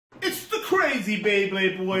Crazy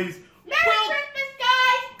Beyblade Boys. Merry Christmas,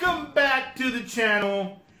 guys! Welcome back to the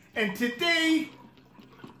channel. And today,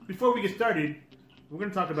 before we get started, we're going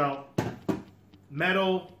to talk about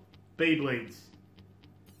Metal Beyblades.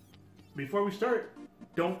 Before we start,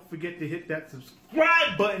 don't forget to hit that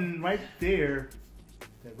subscribe button right there.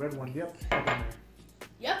 That red one, yep. Up in there.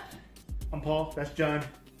 Yep. I'm Paul, that's John.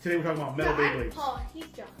 Today we're talking about Metal Beyblades. I'm Paul, he's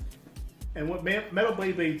John. And what Metal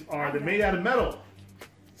Beyblades are, they're made out of metal.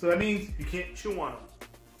 So that means you can't chew on them.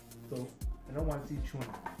 So I don't want to see you chewing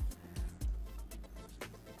on them.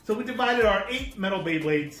 So we divided our 8 Metal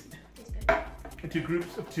Beyblades into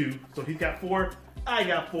groups of 2. So he's got 4, I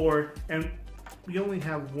got 4, and we only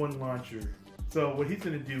have 1 launcher. So what he's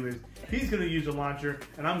going to do is, he's going to use a launcher,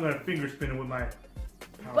 and I'm going to finger spin it with my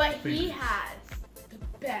power But fingers. he has the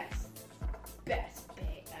best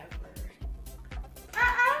bay ever.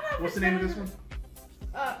 I don't know. What's the name of this one?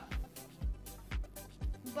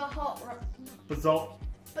 Basalt.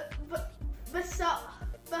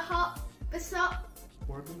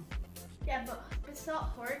 Horrible? Yeah, but Basalt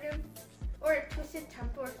Horrigan or Twisted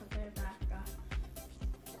Temple or something like that. I forgot.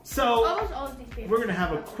 So Almost all of these babies. we're going to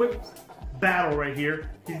have a quick battle right here.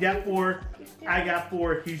 He's got 4, I got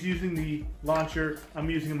 4. He's using the launcher. I'm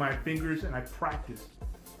using my fingers, and I practice.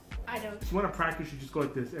 I don't. If you want to practice, you just go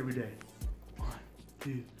like this every day. 1,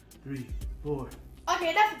 2, 3, 4. Okay,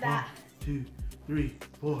 enough of that. 1, 2, 3,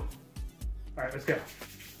 4. All right, let's go.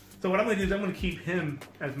 So what I'm going to do is I'm going to keep him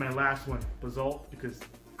as my last one, Basalt, because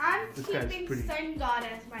I'm this guy's keeping pretty. Sun God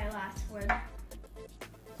as my last one.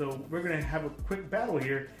 So we're going to have a quick battle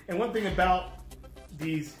here. And one thing about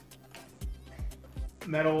these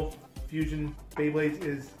Metal Fusion Beyblades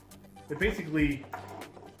is they're basically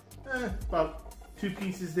about 2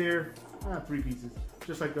 pieces there, 3 pieces,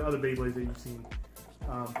 just like the other Beyblades that you've seen.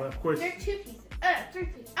 But of course, They're 2 pieces. 3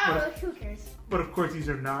 pieces. Oh, who cares? But of course, these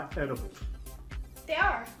are not edible. They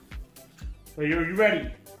are. So are you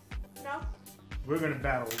ready? No. We're going to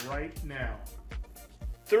battle right now.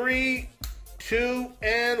 3, 2,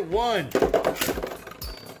 and 1. Oh,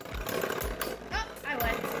 I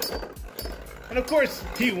won. And of course,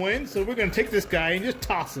 he wins, so we're going to take this guy and just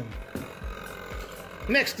toss him.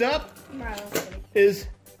 Next up is,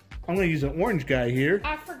 I'm going to use an orange guy here.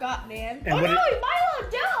 I forgot, man. And oh, no, Milo,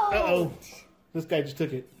 don't! Uh-oh. This guy just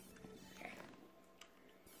took it.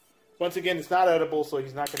 Once again, it's not edible, so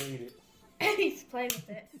he's not going to eat it. He's playing with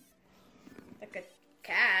it. Like a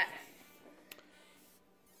cat.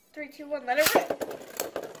 3, 2, 1, let it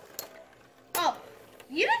rip. Oh,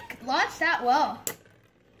 you didn't launch that well.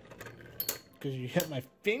 Because you hit my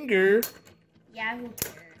finger. Yeah, who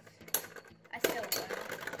cares? I still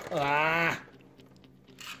won. Ah.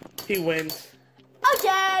 He wins.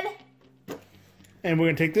 Again! And we're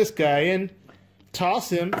going to take this guy and toss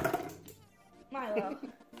him. Milo.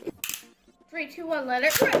 3, 2, 1, let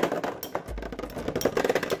it rip.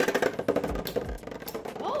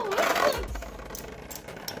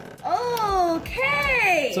 Oh,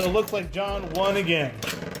 okay. So it looks like John won again.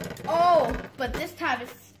 Oh, but this time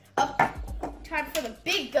it's up. Time for the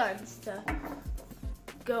big guns to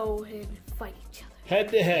go and fight each other. Head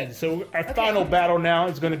to head. So our final battle now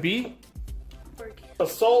is going to be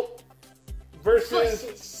Assault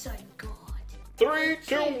versus Sun God. 3,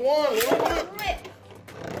 2, 1. Rip.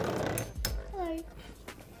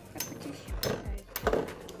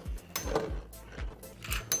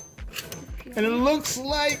 And it looks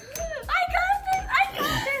like I got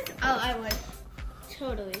this! Oh, I won.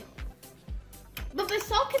 Totally. But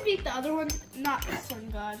Basalt can beat the other one, not the Sun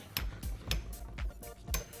God.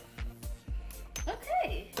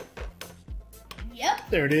 Okay. Yep.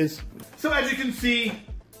 there it is. So as you can see,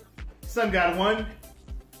 Sun God won.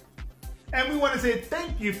 And we want to say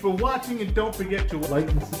thank you for watching, and don't forget to like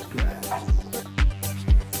and subscribe.